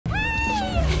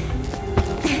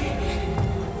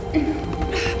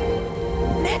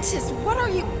Mantis, what are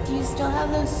you... Do you still have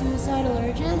those suicidal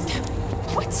urges?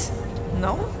 What?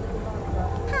 No?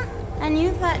 Huh. And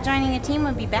you thought joining a team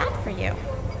would be bad for you.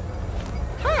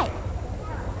 Hi.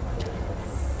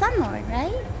 Sunlord,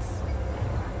 right?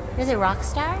 Is it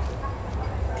Rockstar?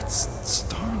 It's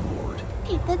Star-Lord.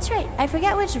 Hey, that's right. I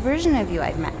forget which version of you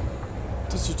I've met.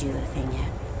 Did you do the thing yet?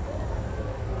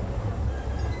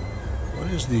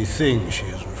 What is the thing she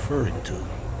is referring to?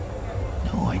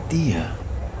 No idea.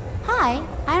 Hi.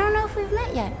 I don't know if we've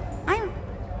met yet. I'm...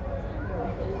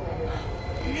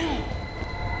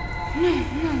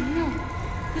 No.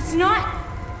 It's not...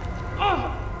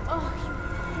 Oh, you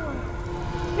poor...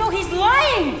 No, he's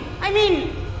lying! I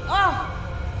mean... Oh...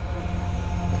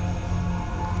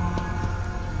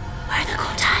 Where the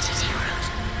Kotati take root,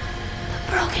 the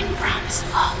broken promise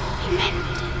of all will be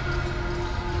mended.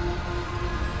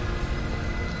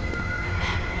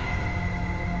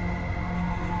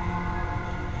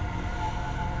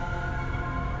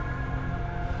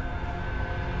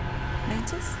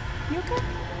 Mantis, you okay?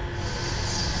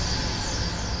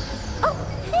 Oh,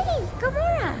 hey,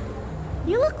 Gamora!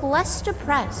 You look less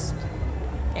depressed.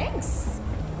 Thanks.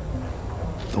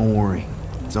 Don't worry.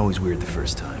 It's always weird the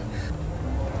first time.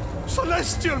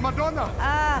 Celestial Madonna!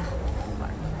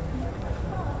 Fuck.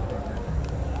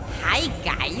 Hi,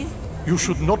 guys. You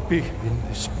should not be in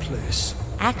this place.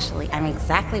 Actually, I'm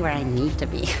exactly where I need to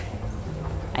be.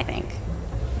 I think.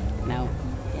 No.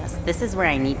 Yes, this is where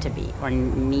I need to be. Or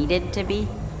needed to be.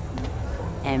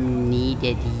 Am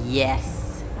needed,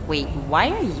 yes. Wait, why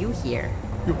are you here?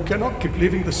 You cannot keep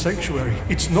leaving the sanctuary.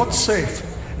 It's not safe.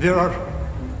 There are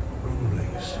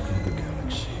rumblings in the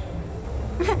galaxy.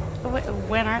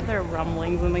 When aren't there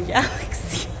rumblings in the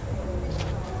galaxy?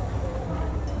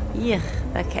 Yuck,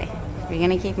 okay. If you're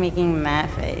gonna keep making that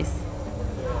face.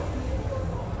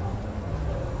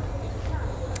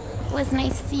 It was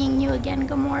nice seeing you again,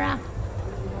 Gamora.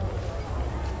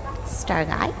 Star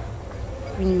Guy.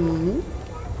 Green Meanie.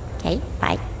 Okay,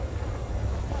 bye.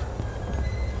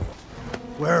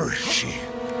 Where is she?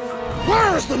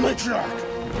 Where is the matriarch?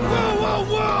 Whoa, whoa,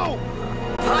 whoa!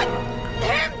 Put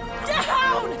him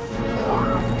down!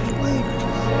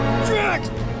 Drax!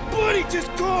 Buddy, just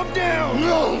calm down!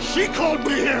 No, she called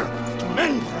me here to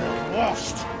mend what I've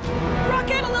lost.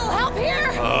 Rocket, a little help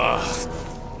here?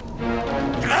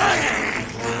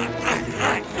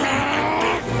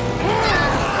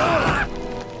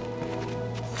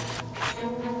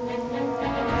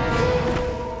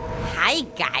 Hi,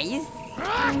 guys.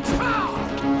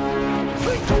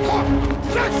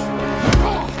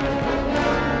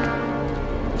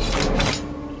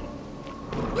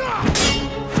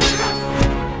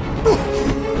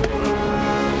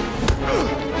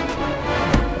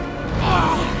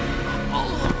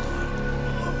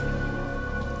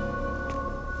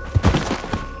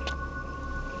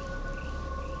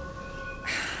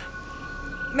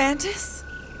 Mantis?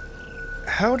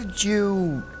 How did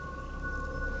you...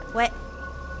 What?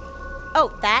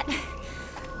 Oh, that?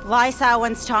 Lysa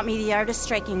once taught me the art of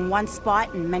striking one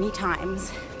spot and many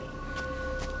times.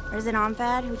 Or is it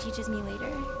Omfad who teaches me later?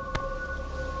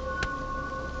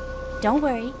 Don't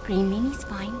worry, Green Meanie's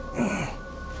fine.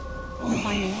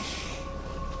 Fine-ish.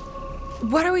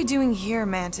 What are we doing here,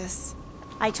 Mantis?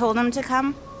 I told him to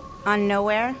come, on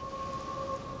nowhere.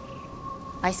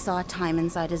 I saw time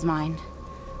inside his mind.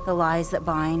 The lies that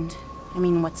bind. I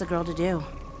mean, what's a girl to do?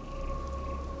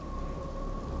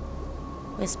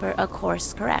 Whisper a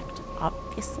course correct,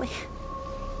 obviously.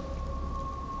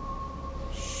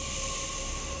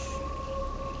 Shh.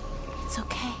 It's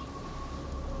okay.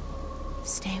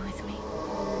 Stay with me.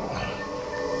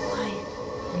 Quiet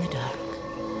in the dark.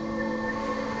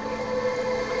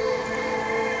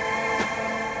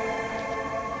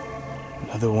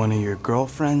 Another one of your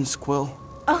girlfriends, Quill?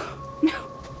 Oh, no.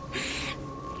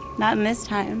 Not in this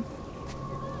time.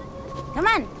 Come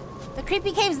on. The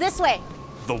creepy cave's this way.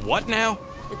 The what now?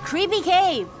 The creepy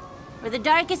cave, where the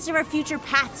darkest of our future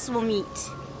paths will meet.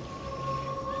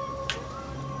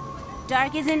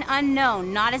 Dark as in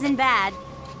unknown, not as in bad.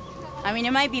 I mean,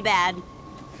 it might be bad.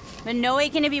 But no way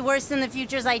can it be worse than the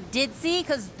futures I did see,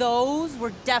 because those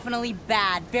were definitely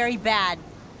bad. Very bad.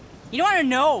 You don't want to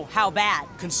know how bad.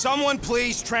 Can someone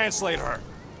please translate her?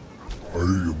 I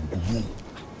am Groot.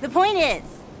 The point is,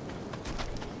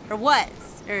 or was,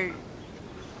 or...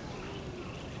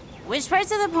 Which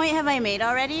parts of the point have I made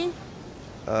already?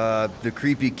 The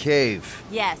creepy cave.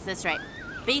 Yes, that's right.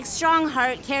 Big, strong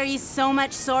heart carries so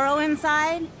much sorrow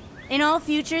inside. In all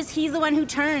futures, he's the one who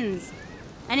turns.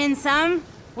 And in some,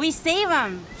 we save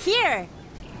him. Here.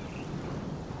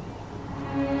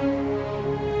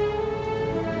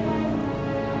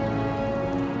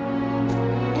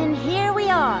 And here we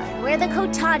are. where the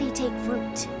Kotati take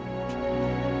fruit.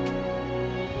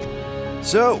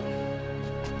 So,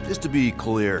 just to be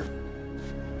clear,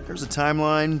 there's a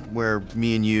timeline where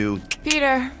me and you...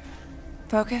 Peter,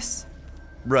 focus.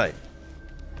 Right.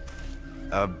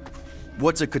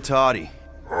 What's a Kotati?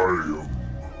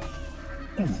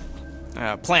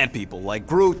 Plant people, like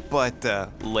Groot, but,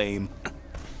 lame.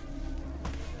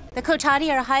 The Kotati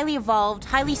are a highly evolved,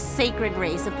 highly sacred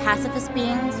race of pacifist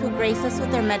beings who grace us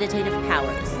with their meditative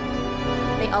powers.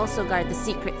 They also guard the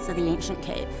secrets of the ancient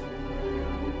cave.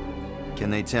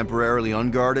 Can they temporarily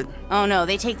unguard it? Oh no,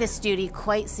 they take this duty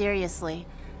quite seriously.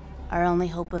 Our only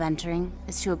hope of entering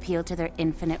is to appeal to their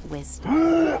infinite wisdom.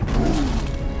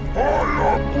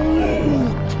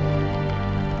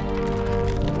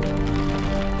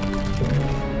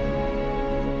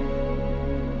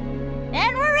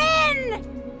 And we're in!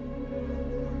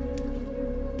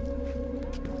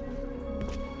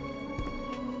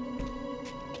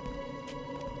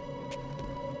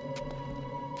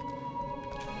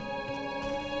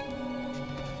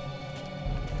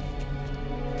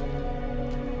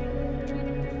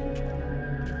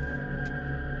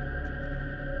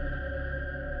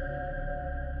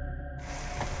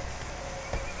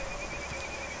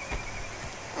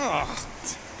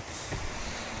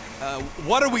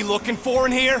 What are we looking for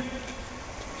in here?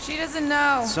 She doesn't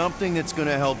know. Something that's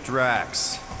gonna help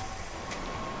Drax.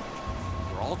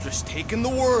 We're all just taking the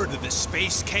word of this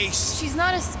space case. She's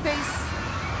not a space...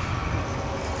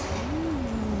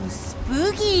 Ooh,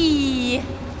 spooky!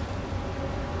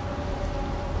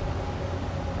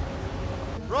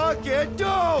 Rocket,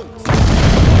 don't!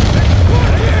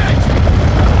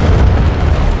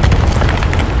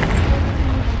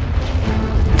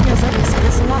 Feels like I say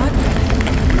this a lot.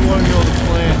 You wanna know the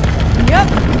plan? Yep.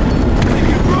 Make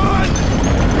it run!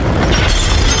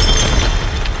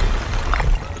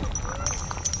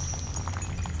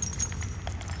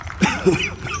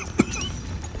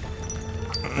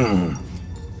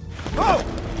 Oh!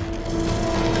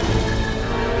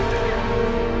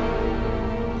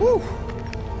 Woo!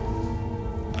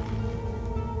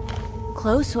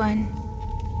 Close one.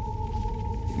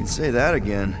 You can say that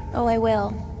again. Oh, I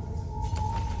will.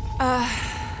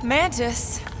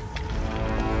 Mantis.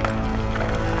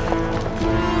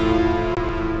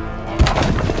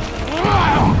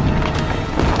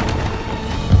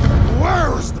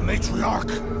 Where is the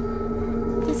matriarch?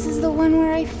 This is the one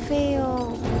where I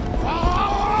failed.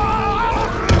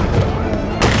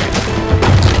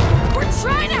 We're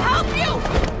trying to help you!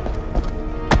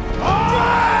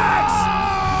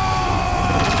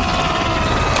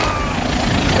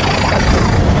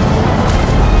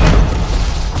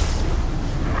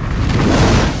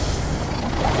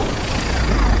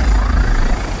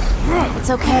 It's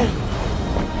okay.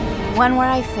 One where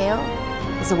I fail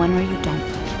is the one where you don't.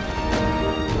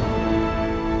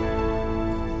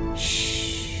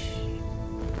 Shh.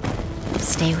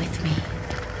 Stay with me.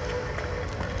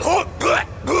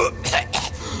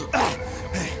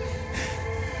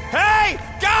 Hey,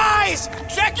 guys!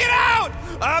 Check it out!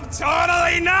 I'm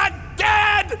totally not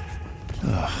dead!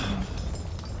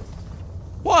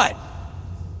 What?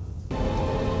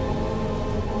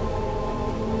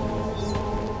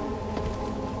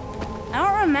 I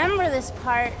don't remember this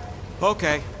part.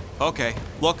 Okay.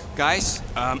 Look, guys,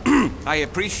 I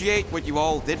appreciate what you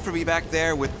all did for me back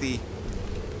there with the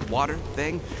water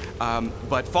thing,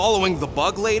 but following the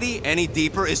bug lady any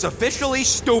deeper is officially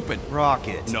stupid.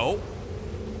 Rocket. No.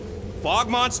 Fog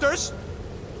monsters?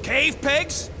 Cave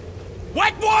pigs?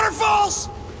 Wet waterfalls?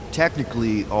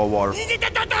 Technically, all water...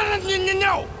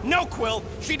 No, Quill.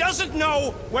 She doesn't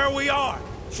know where we are.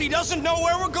 She doesn't know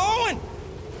where we're going.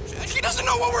 She doesn't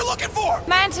know what we're looking for.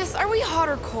 Mantis, are we hot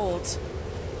or cold?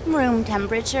 Room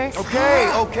temperature.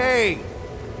 Okay.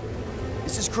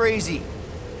 This is crazy.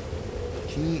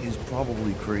 She is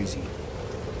probably crazy.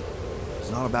 It's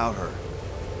not about her.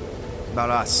 It's about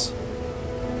us.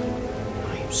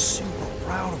 I am super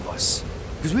proud of us.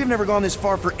 Because we've never gone this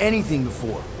far for anything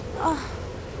before. Oh,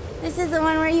 this is the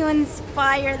one where you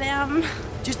inspire them.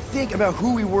 Just think about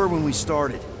who we were when we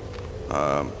started.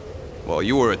 Well,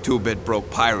 you were a two-bit broke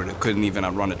pirate who couldn't even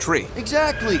outrun a tree.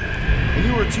 Exactly. And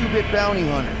you were a 2-bit bounty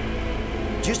hunter.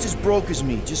 Just as broke as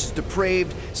me, just as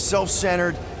depraved,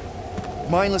 self-centered,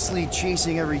 mindlessly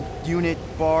chasing every unit,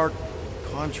 bar,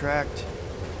 contract,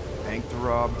 bank to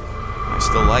rob. I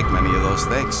still like many of those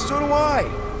things. So do I.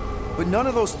 But none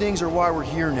of those things are why we're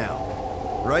here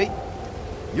now, right?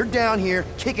 You're down here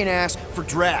kicking ass for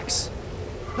Drax.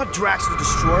 Not Drax the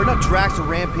Destroyer, not Drax the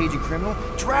rampaging criminal.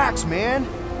 Drax, man!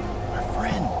 Our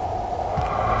friend.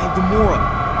 And Gamora.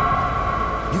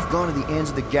 You've gone to the ends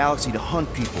of the galaxy to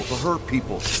hunt people, to hurt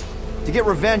people. To get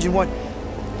revenge in what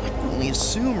I can only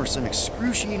assume are some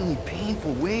excruciatingly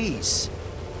painful ways.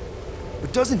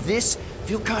 But doesn't this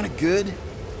feel kind of good?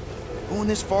 Going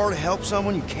this far to help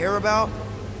someone you care about?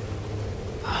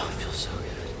 Oh, it feels so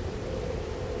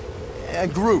good.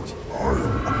 And Groot.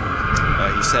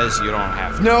 He says you don't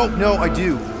have to. No, I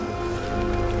do.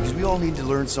 Because we all need to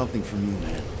learn something from you,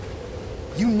 man.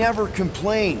 You never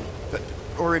complain.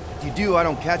 Or if you do, I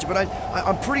don't catch it, but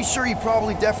I'm pretty sure you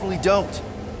probably definitely don't.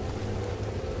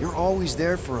 You're always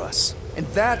there for us. And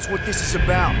that's what this is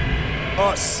about.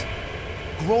 Us.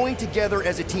 Growing together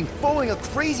as a team, following a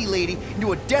crazy lady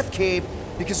into a death cave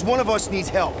because one of us needs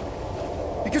help.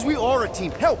 Because we are a team.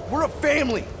 Help, we're a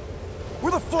family. We're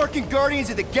the fucking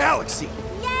Guardians of the Galaxy.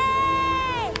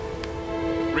 Yay!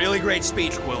 Really great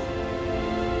speech, Quill.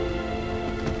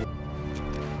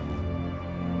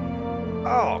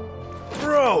 Oh,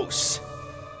 gross.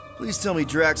 Please tell me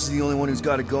Drax is the only one who's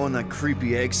got to go in that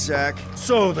creepy egg sack.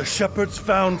 So the shepherds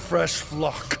found fresh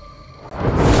flock.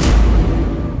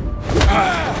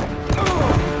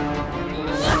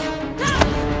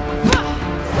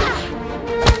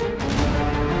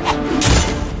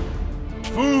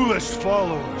 Foolish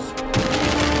followers.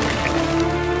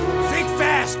 Think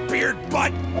fast, beard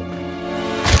butt!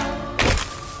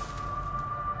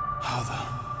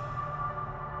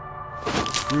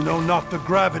 You know not the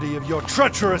gravity of your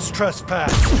treacherous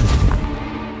trespass.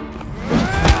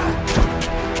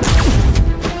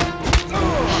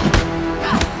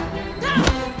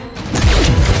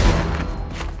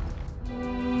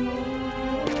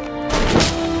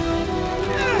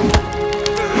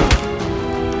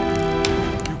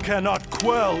 You cannot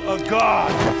quell a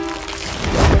god.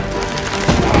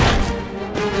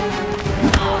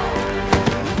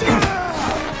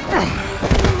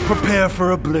 Prepare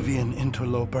for oblivion,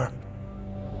 interloper.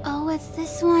 Oh, what's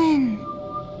this one?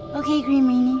 Okay, Green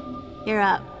Meanie, you're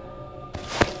up.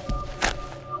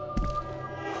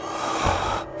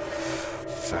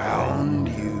 Found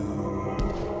you.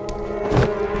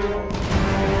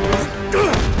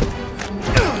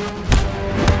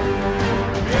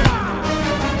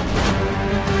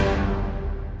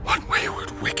 What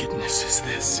wayward wickedness is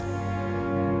this?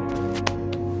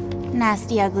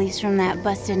 Nasty uglies from that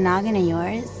busted noggin of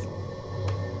yours.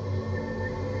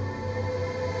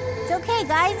 It's okay,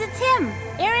 guys, it's him!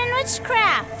 Aaron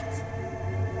Witchcraft!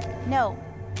 No,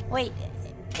 wait,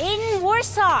 Aiden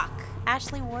Warsock!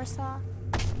 Ashley Warsaw?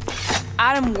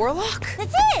 Adam Warlock?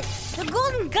 That's it! The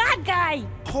Golden God guy!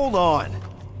 Hold on.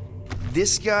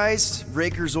 This guy's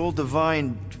Raker's old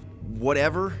divine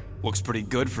whatever? Looks pretty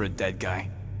good for a dead guy.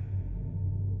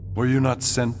 Were you not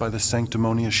sent by the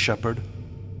sanctimonious shepherd?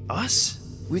 Us?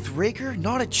 With Raker?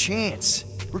 Not a chance.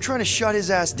 We're trying to shut his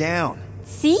ass down.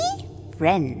 See?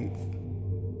 Friends.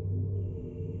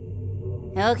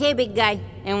 Okay, big guy,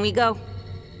 and we go.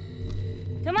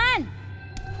 Come on!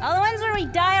 All the ones where we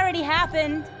die already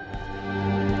happened.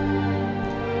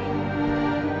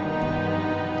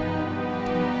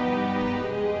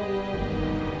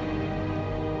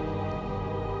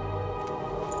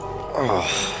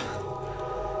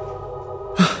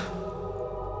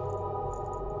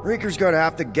 Raker's got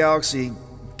half the galaxy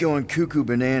going cuckoo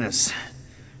bananas.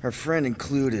 Our friend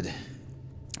included.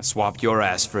 I swapped your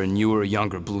ass for a newer,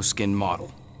 younger blue-skinned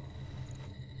model.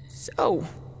 So,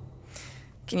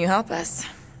 can you help us?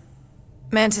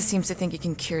 Mantis seems to think you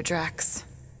can cure Drax.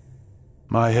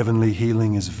 My heavenly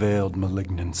healing is veiled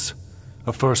malignance.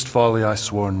 A first folly I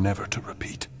swore never to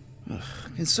repeat.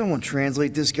 Can someone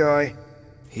translate this guy?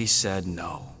 He said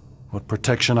no. What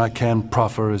protection I can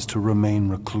proffer is to remain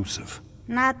reclusive.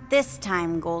 Not this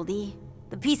time, Goldie.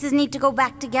 The pieces need to go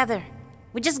back together.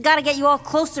 We just gotta get you all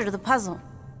closer to the puzzle.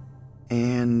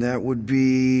 And that would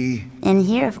be... In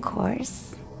here, of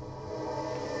course.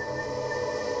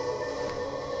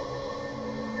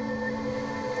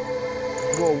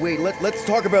 Whoa, wait, let's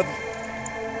talk about...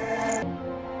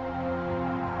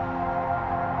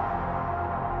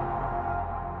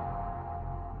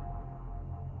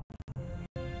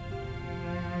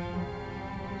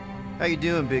 How you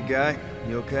doing, big guy?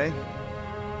 You okay?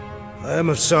 I am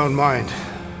of sound mind,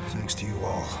 thanks to you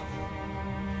all.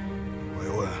 I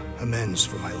owe amends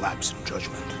for my lapse in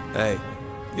judgment. Hey,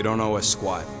 you don't owe us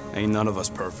squat. Ain't none of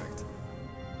us perfect.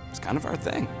 It's kind of our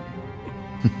thing.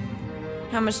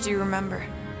 How much do you remember?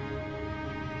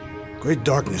 Great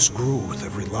darkness grew with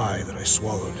every lie that I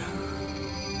swallowed.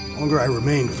 The longer I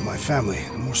remained with my family,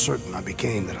 the more certain I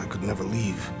became that I could never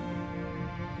leave.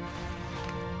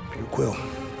 Dear Quill,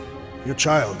 your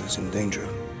child is in danger.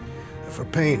 If her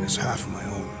pain is half my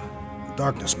own, the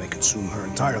darkness may consume her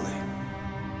entirely.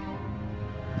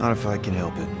 Not if I can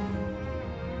help it.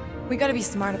 We gotta be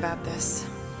smart about this.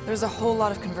 There's a whole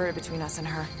lot of converted between us and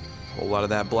her. Whole lot of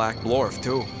that black blorf,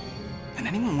 too. And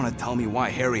anyone want to tell me why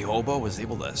Harry Hobo was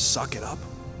able to suck it up?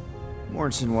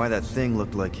 Morrison, why that thing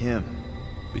looked like him.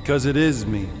 Because it is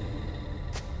me.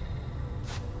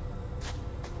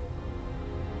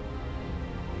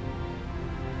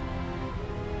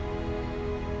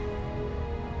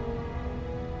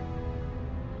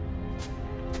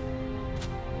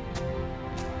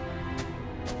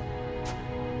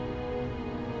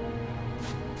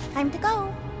 Time to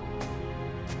go.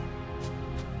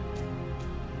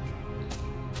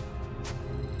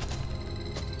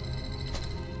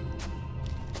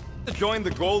 To join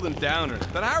the Golden Downer,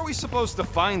 then how are we supposed to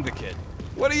find the kid?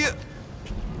 What are you...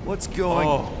 What's going...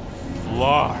 Oh,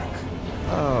 Flark.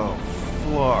 Oh,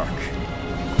 Flark.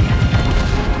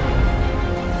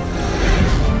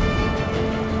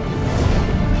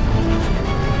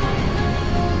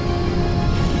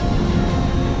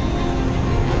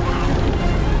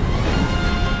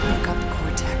 We've got the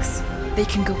Cortex. They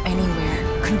can go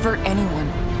anywhere, convert anyone.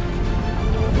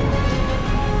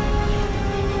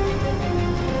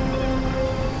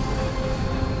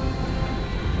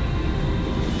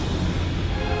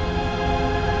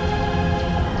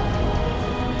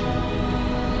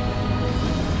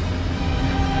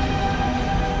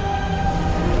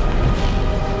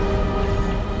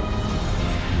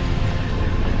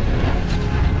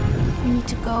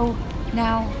 Go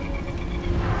now.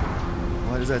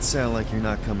 Why does that sound like you're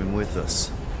not coming with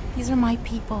us? These are my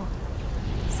people.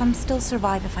 Some still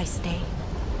survive if I stay.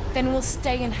 Then we'll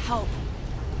stay and help.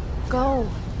 Go.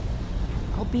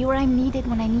 I'll be where I'm needed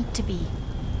when I need to be.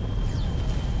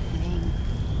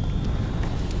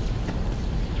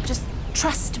 Just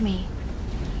trust me.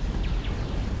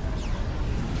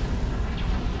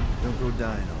 Don't go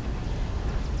dying on me.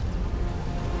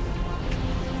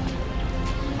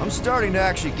 I'm starting to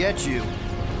actually get you.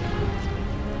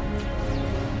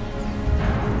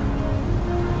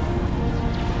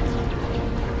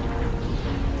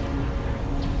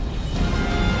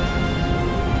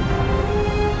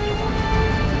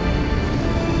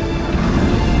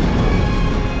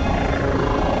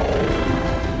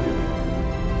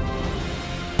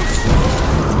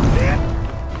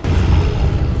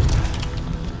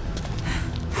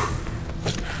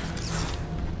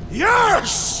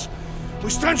 Yes! We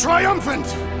stand triumphant!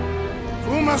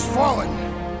 Fuma's fallen.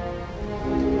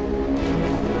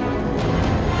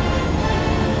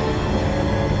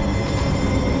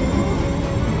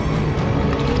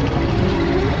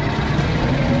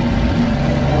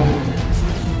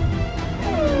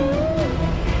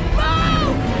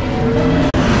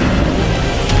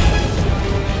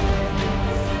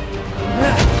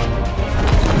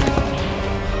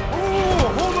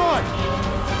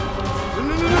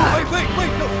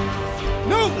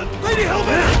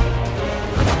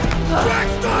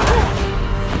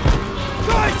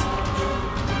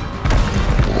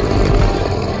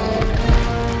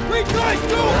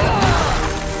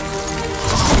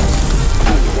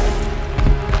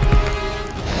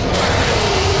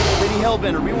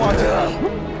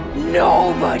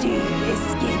 Nobody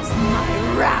escapes my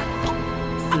wrath,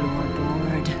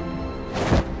 Floorboard.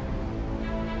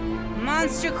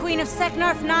 Monster Queen of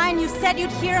Seknarf 9, you said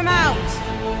you'd hear him out.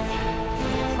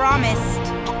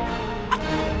 Promised.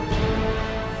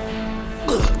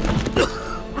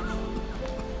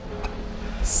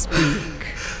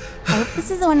 Speak. I hope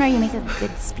this is the one where you make a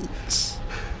good speech.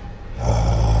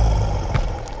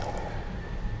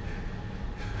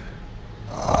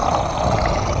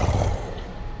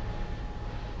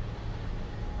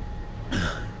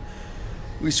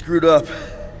 We screwed up.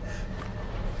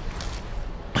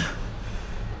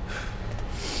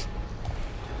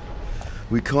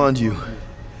 We conned you,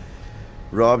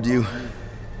 robbed you,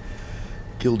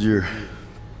 killed your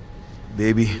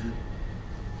baby.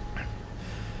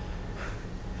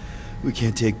 We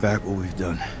can't take back what we've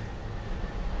done.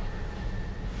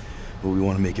 But we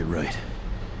want to make it right.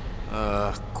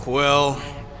 Quill.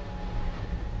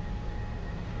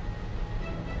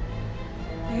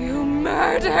 You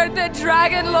murdered the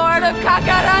Dragon Lord of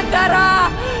Kakarandara!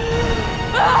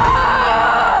 Ah!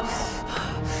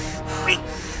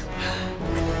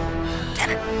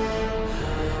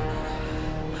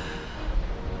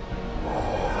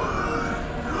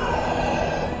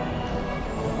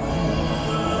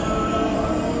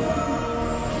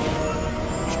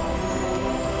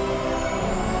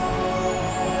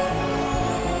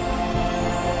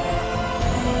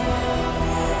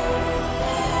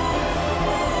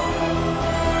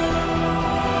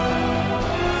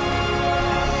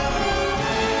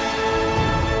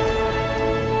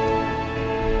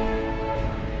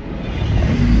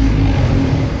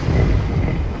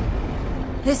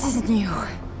 This is new.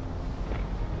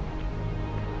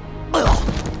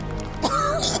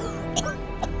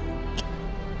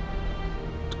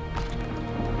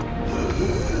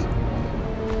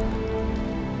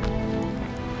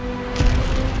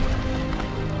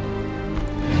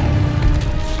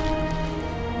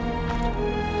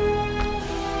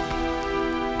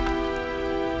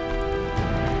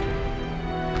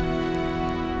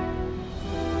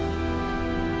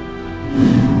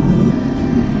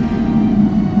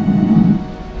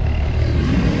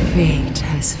 Fate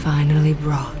has finally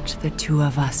brought the two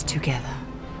of us together.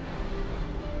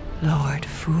 Lord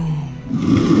Foom.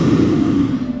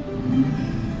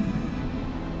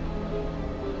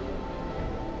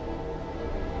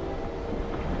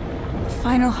 The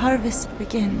final harvest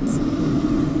begins.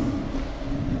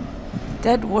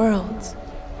 Dead worlds,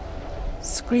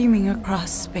 screaming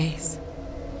across space.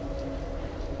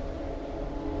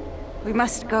 We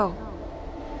must go.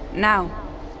 Now.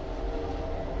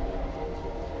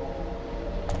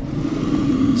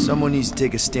 Someone needs to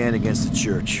take a stand against the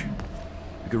church.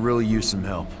 We could really use some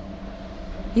help.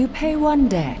 You pay one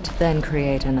debt, then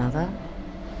create another.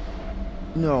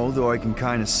 No, though I can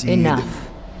kind of see... Enough.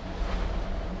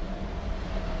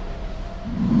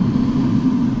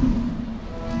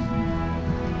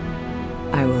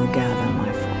 I will gather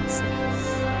my forces.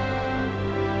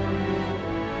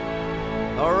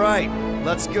 All right,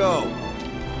 let's go.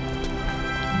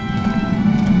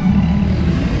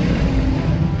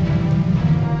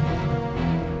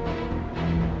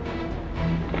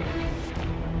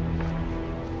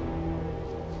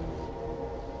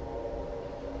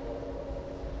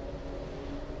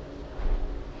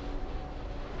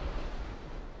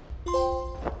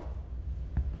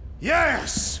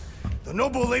 Yes! The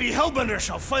noble Lady Hellbender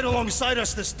shall fight alongside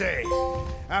us this day.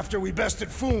 After we bested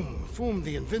Foom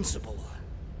the Invincible.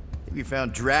 I think we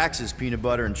found Drax's peanut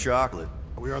butter and chocolate.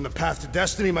 We are on the path to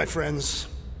destiny, my friends.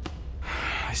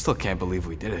 I still can't believe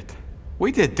we did it.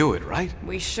 We did do it, right?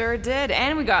 We sure did,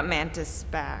 and we got Mantis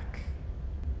back.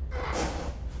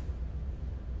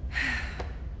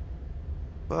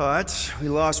 But we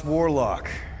lost Warlock,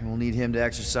 and we'll need him to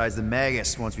exercise the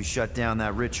Magus once we shut down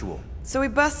that ritual. So we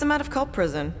bust him out of cult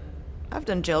prison. I've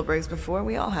done jailbreaks before,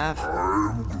 we all have.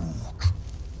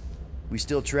 We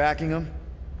still tracking him?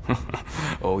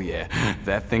 Oh yeah,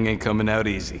 that thing ain't coming out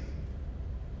easy.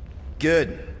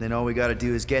 Good. Then all we gotta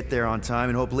do is get there on time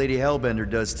and hope Lady Hellbender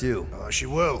does too. She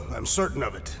will. I'm certain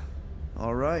of it.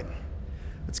 All right.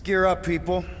 Let's gear up,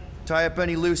 people. Tie up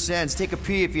any loose ends. Take a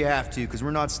pee if you have to, because we're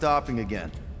not stopping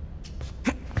again.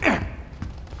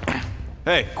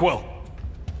 Hey, Quill.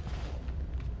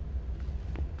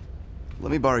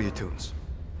 Let me borrow your tunes.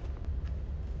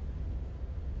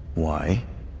 Why?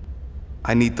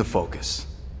 I need to focus.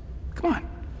 Come on.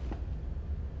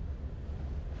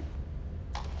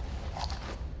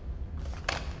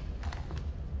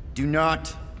 Do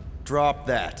not drop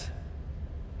that.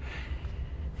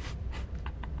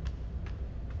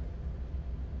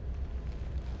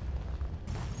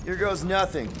 Here goes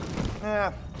nothing.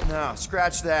 No,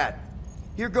 scratch that.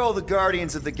 Here go the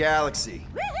Guardians of the Galaxy.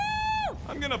 Woohoo!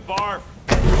 I'm gonna barf.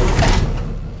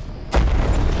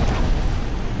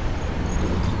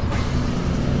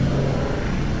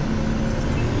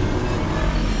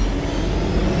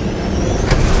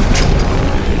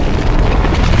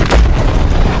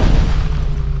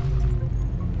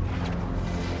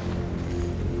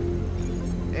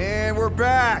 And we're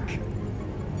back.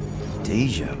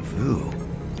 Deja vu.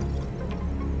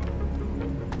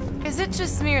 Is it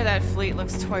just me or that fleet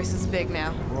looks twice as big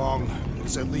now? Wrong.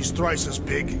 It's at least thrice as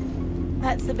big.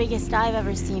 That's the biggest I've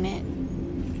ever seen it.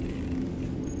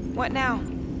 What now?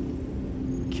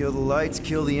 Kill the lights,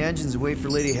 kill the engines, and wait for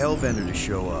Lady Hellbender to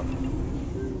show up.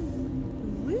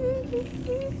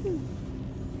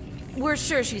 We're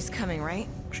sure she's coming, right?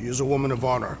 She is a woman of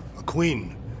honor, a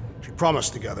queen. She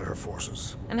promised to gather her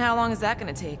forces. And how long is that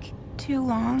gonna take? Too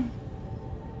long.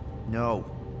 No.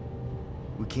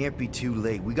 We can't be too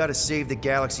late. We gotta save the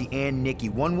galaxy and Nikki.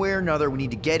 One way or another, we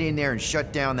need to get in there and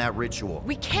shut down that ritual.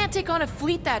 We can't take on a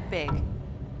fleet that big.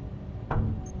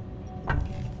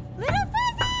 Little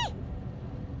Fuzzy!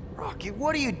 Rocky,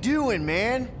 what are you doing,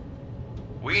 man?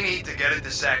 We need to get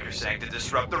into Sacrosanct to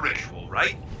disrupt the ritual,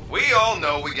 right? We all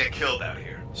know we get killed out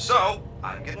here. So,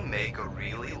 I'm gonna make a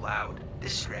really loud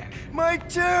distraction. My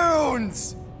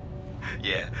tunes!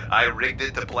 Yeah, I rigged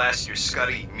it to blast your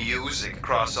scuddy music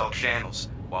across all channels,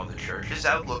 while the church is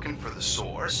out looking for the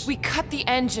source. We cut the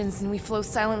engines and we flow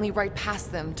silently right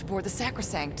past them to board the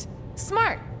Sacrosanct.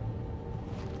 Smart.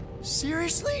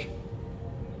 Seriously?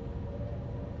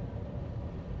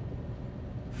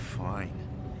 Fine.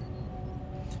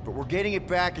 but we're getting it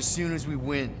back as soon as we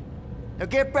win. Now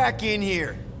get back in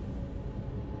here!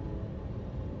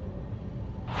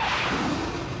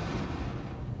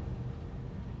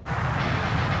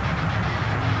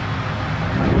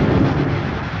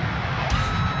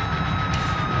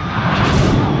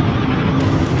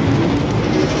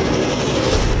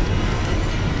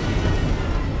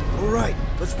 Alright,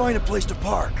 let's find a place to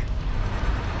park.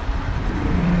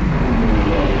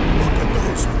 Look at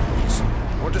those fools.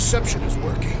 Our deception is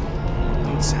working.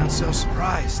 Don't sound so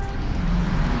surprised.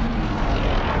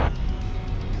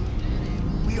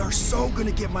 We are so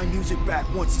gonna get my music back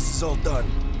once this is all done.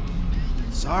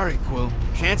 Sorry, Quill.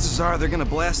 Chances are they're gonna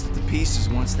blast it to pieces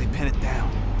once they pin it down.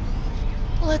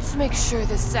 Let's make sure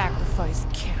this sacrifice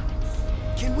counts.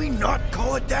 Can we not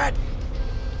call it that?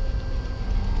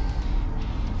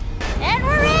 And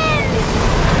we're in!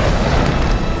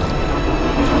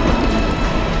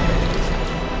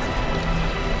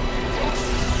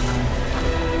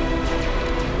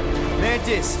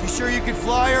 Mantis, you sure you can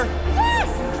fly her? Yes!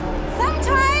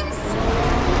 Sometimes!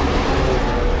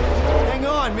 Hang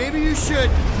on, maybe you should.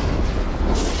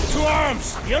 To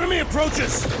arms! The enemy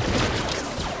approaches!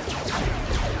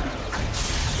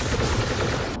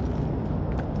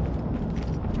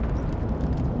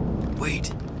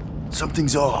 Wait,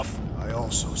 something's off. I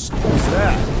also see. What's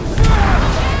that?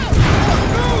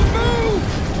 Move! Move!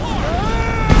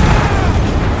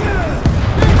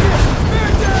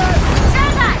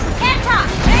 Can't talk!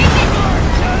 Very busy!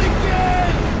 Not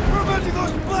again! We're about to go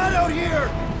splat out here!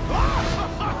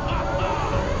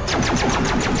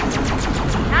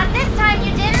 Not this time,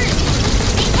 you didn't!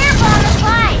 Be careful on the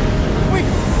slide! Wait,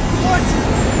 what?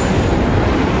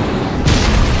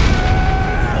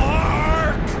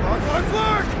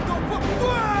 Clark! Don't put...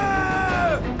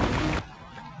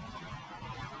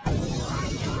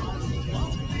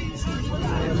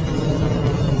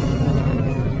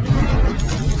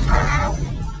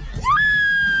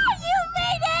 You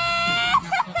made it!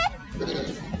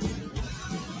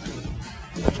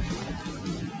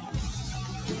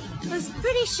 I was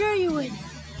pretty sure you would.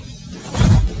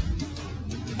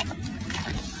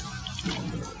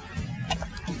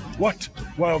 What,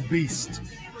 wild beast?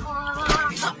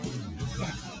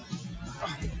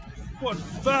 What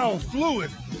foul fluid!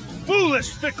 Foolish,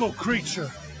 fickle creature!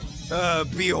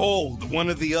 Behold, one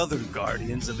of the other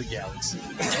Guardians of the Galaxy.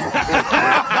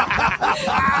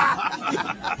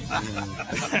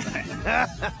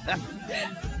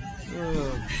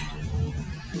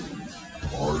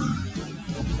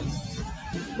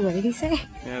 What did he say?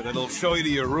 Yeah, that'll show you to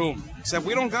your room. Except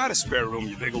we don't got a spare room,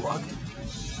 you big lug.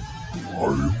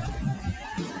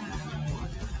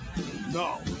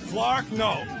 No. Flark,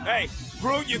 no. Hey,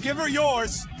 Groot, you give her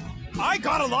yours. I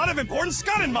got a lot of important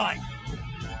scud in mind.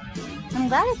 I'm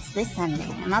glad it's this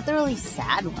ending, and not the really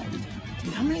sad one.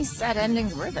 How many sad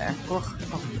endings were there? Boy.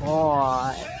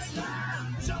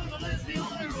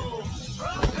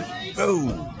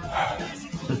 Oh.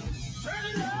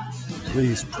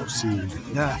 Please proceed.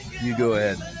 Nah, you go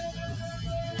ahead.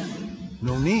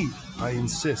 No need, I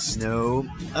insist. No,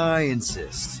 I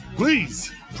insist.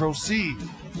 Please proceed.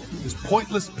 This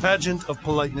pointless pageant of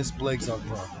politeness plagues our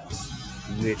progress.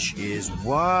 Which is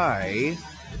why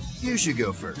you should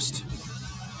go first.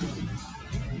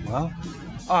 Well,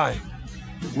 I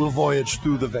will voyage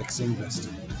through the vexing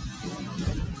destiny.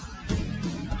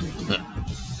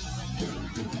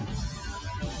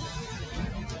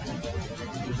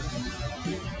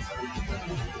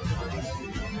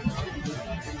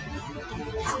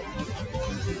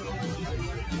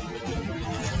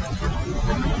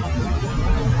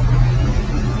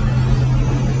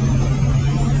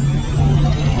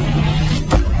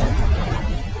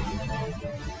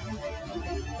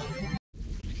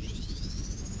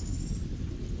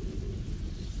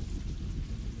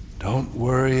 Don't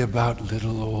worry about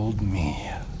little old me.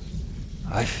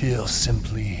 I feel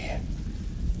simply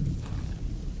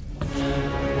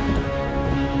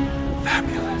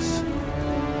fabulous.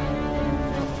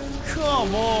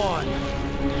 Come on!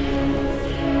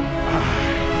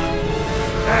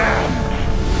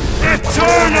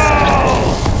 Eternal!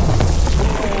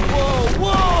 Whoa,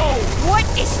 whoa! What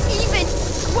is even...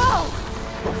 Whoa!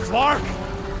 Flark?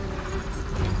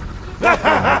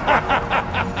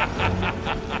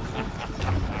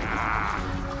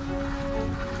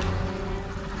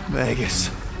 Vegas.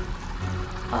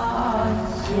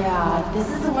 Yeah, this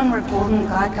is the one where Golden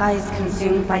God Guy is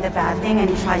consumed by the bad thing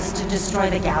and tries to destroy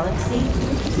the galaxy.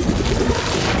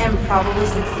 And probably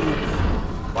succeeds.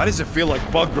 Why does it feel like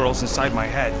bug girls inside my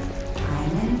head?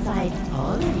 I'm inside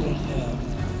all of your heads.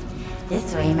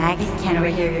 This way, Magus can't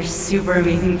overhear your super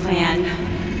amazing plan.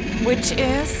 Which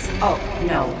is? Oh,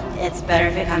 no. It's better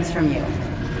if it comes from you.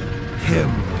 Him.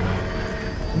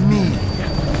 Me.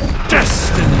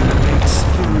 Destiny makes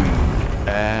three.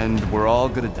 And we're all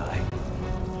gonna die.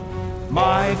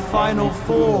 My final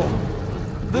form.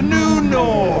 The new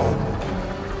norm.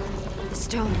 The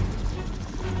stone.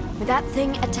 When that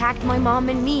thing attacked my mom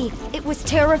and me, it was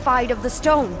terrified of the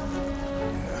stone.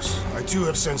 Yes, I too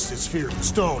have sensed its fear of the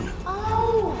stone.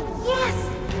 Oh, yes!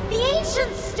 The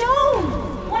ancient stone!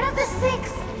 One of the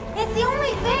 6. It's the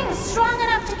only thing strong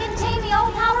enough to contain the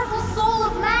all-powerful soul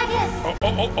of Magus.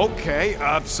 Okay,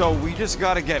 so we just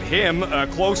gotta get him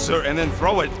closer and then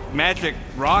throw a magic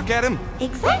rock at him?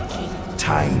 Exactly.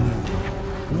 Tiny,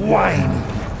 whiny,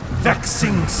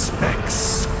 vexing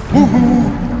specks. Woohoo!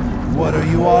 What are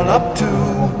you all up to?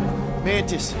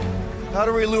 Mantis, how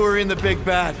do we lure in the big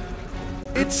bad?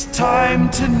 It's time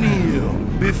to kneel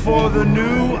before the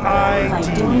new By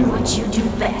idea. doing what you do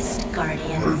best,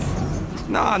 Guardians.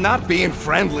 Nah, not being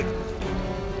friendly.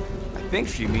 I think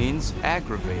she means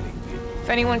aggravating me. If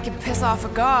anyone can piss off a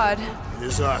god. It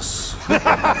is us.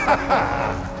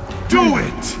 Do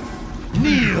it!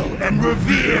 Kneel and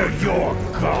revere your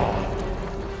god.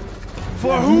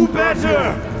 For who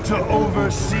better to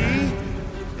oversee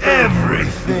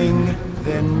everything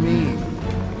than me?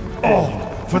 All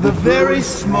for the very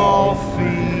small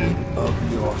fee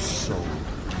of your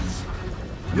souls.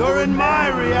 You're in my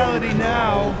reality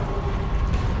now,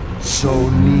 so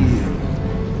kneel.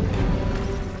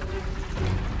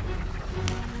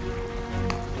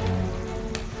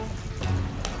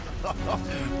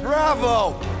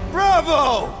 Bravo!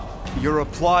 Bravo! You're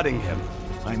applauding him.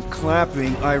 I'm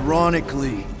clapping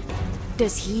ironically.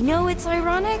 Does he know it's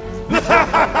ironic?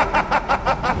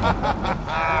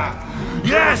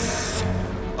 Yes!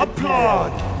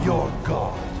 Applaud your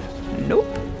god. Nope.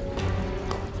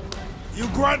 You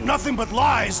grant nothing but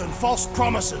lies and false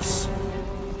promises.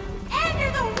 And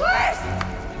you're the worst!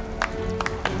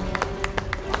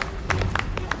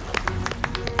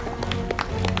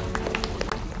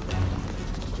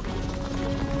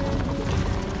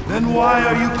 Then why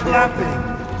are you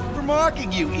clapping? We're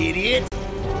mocking you, idiot!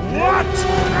 What?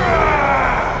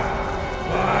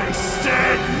 I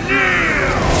said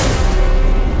kneel!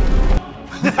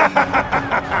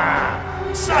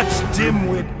 Such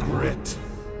dimwit grit.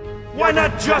 Why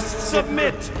not just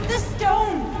submit? The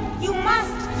stone! You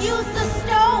must use the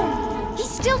stone! He's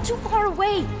still too far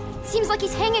away. Seems like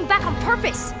he's hanging back on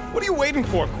purpose. What are you waiting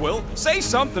for, Quill? Say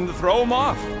something to throw him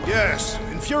off. Yes,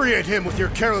 infuriate him with your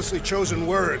carelessly chosen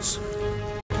words.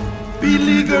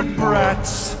 Beleaguered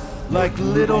brats, like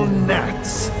little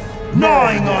gnats,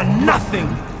 gnawing on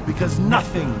nothing, because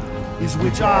nothing is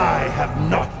which I have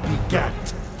not begat.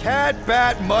 Cat,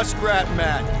 bat, muskrat,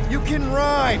 man. You can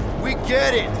rhyme. We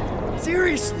get it.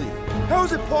 Seriously, how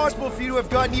is it possible for you to have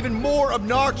gotten even more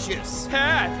obnoxious?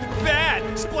 Hat, bad,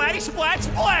 splatty, splat,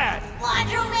 splat!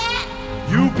 Laundromat!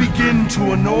 You begin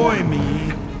to annoy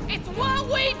me. It's what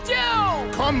we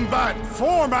do! Combat,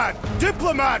 format,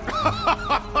 diplomat!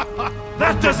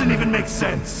 That doesn't even make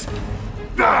sense.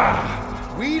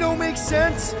 Ah! We don't make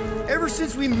sense? Ever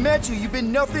since we met you, you've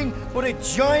been nothing but a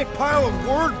giant pile of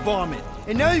word vomit.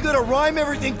 And now you gotta rhyme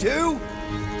everything too?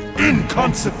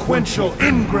 Inconsequential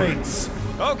ingrates.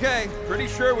 Okay, pretty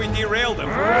sure we derailed him.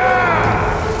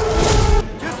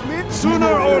 Just me?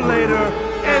 Sooner or later,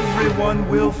 everyone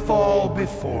will fall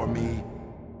before me.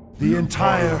 The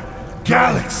entire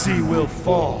galaxy will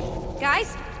fall.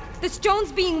 Guys, the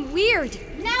stone's being weird.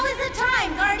 Now is the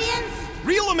time, Guardians!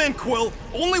 Reel him in, Quill.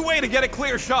 Only way to get a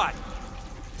clear shot.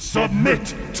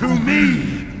 Submit to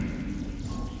me!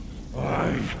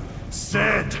 I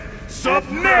said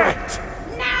submit!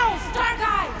 Now,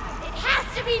 Starguy! It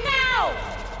has to be now!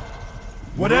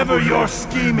 Whatever you're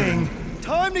scheming,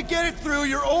 Time to get it through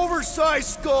your oversized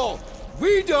skull.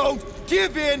 We don't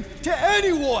give in to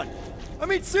anyone. I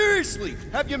mean, seriously,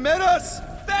 have you met us?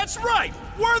 That's right!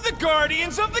 We're the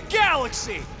Guardians of the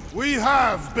Galaxy! We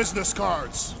have business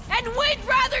cards. And we'd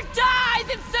rather die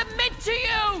than submit to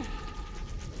you!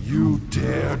 you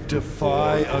dare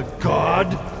defy a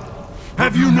god?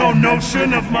 Have you no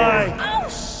notion of my... Oh,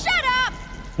 shut up!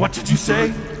 What did you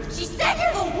say? She said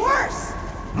you're the worst!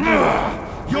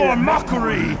 Your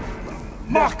mockery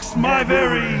mocks my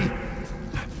very...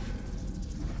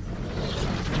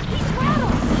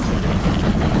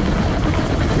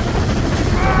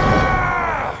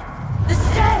 The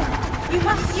stone! You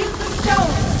must use the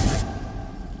stone!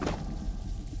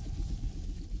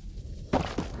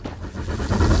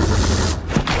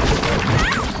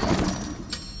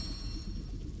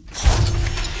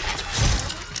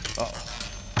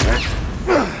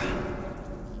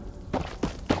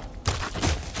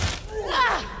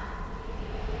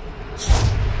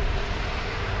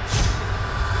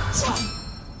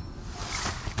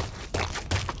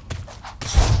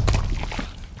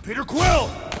 Peter Quill!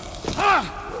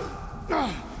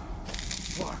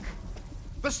 Fuck.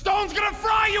 The stone's gonna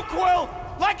fry you, Quill!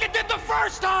 Like it did the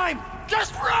first time!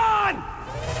 Just run!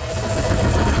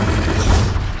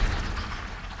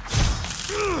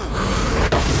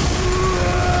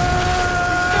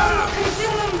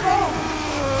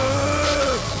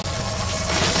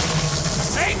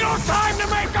 Ain't no time to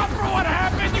make up for what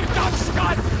happened, you dumb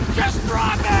scut! Just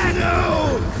drop it!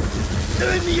 No!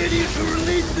 I'm the idiot who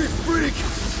released this freak!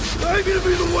 I'm gonna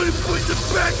be the one who puts it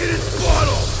back in its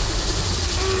bottle!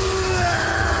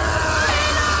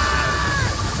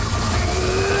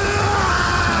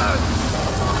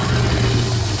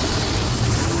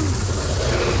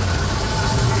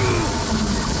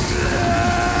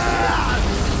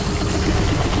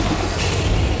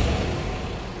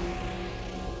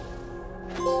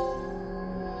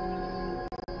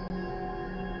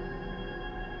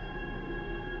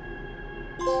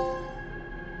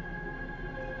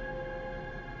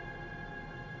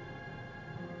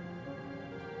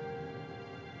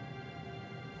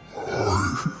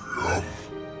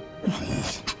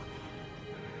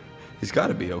 He's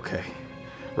gotta be okay.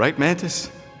 Right, Mantis?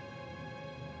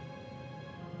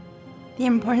 The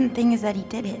important thing is that he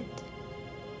did it.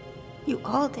 You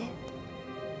all did.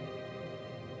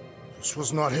 This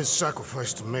was not his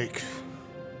sacrifice to make.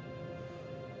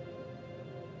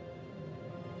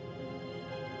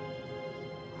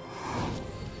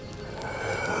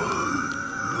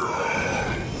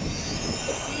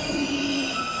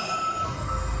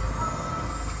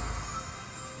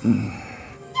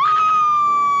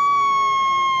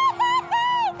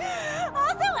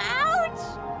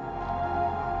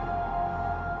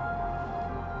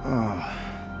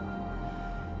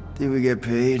 Did we get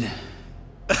paid?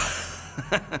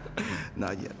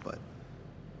 Not yet, but...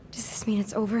 Does this mean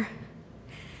it's over?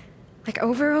 Like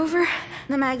over?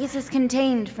 The Magus is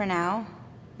contained for now.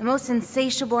 The most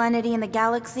insatiable entity in the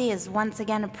galaxy is once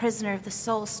again a prisoner of the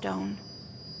Soul Stone.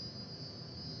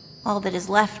 All that is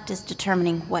left is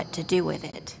determining what to do with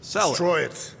it. Sell it. Destroy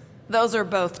it. Those are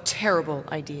both terrible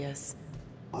ideas.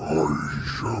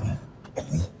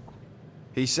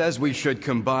 He says we should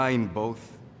combine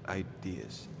both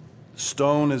ideas.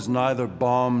 Stone is neither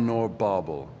bomb nor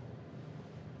bauble,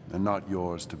 and not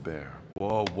yours to bear.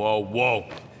 Whoa, whoa, whoa.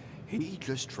 He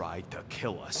just tried to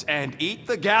kill us and eat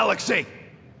the galaxy!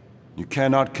 You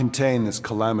cannot contain this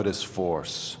calamitous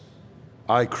force.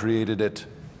 I created it.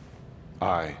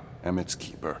 I am its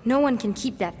keeper. No one can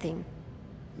keep that thing.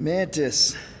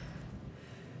 Mantis.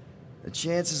 The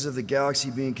chances of the galaxy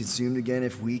being consumed again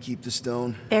if we keep the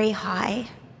stone? Very high.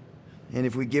 And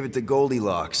if we give it to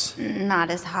Goldilocks? Not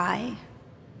as high.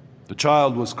 The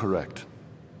child was correct.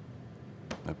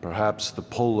 That perhaps the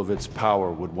pull of its power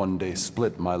would one day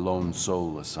split my lone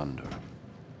soul asunder.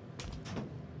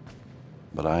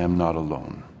 But I am not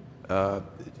alone.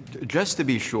 Just to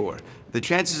be sure, the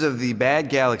chances of the bad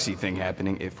galaxy thing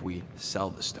happening if we sell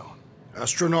the stone?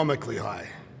 Astronomically high.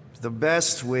 The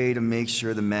best way to make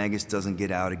sure the Magus doesn't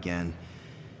get out again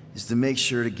is to make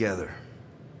sure together.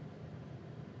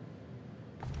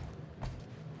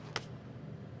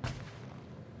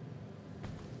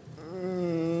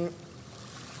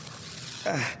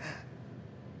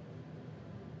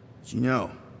 You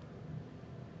know,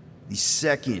 the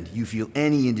second you feel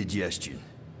any indigestion,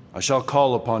 I shall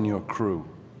call upon your crew,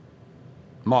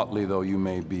 motley though you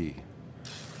may be.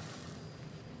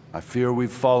 I fear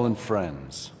we've fallen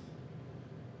friends.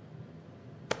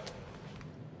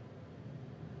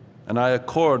 And I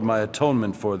accord my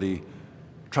atonement for the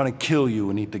trying to kill you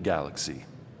and eat the galaxy.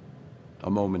 A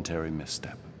momentary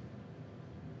misstep.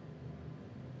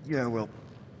 yeah, well,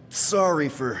 sorry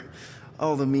for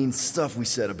all the mean stuff we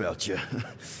said about you.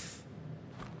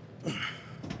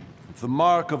 If the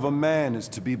mark of a man is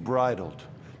to be bridled,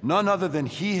 none other than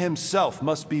he himself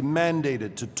must be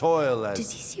mandated to toil as...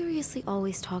 Does he seriously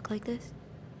always talk like this?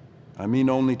 I mean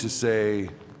only to say...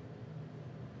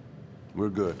 we're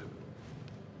good.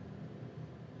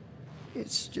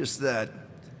 It's just that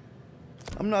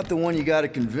I'm not the one you gotta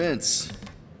convince.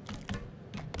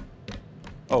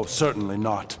 Oh, certainly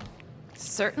not.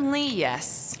 Certainly,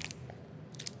 yes.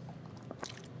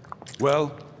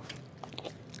 Well...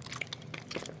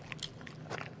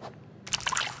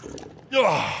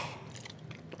 Ugh.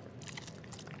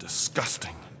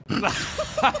 Disgusting. Okay,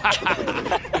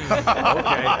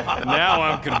 now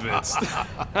I'm convinced.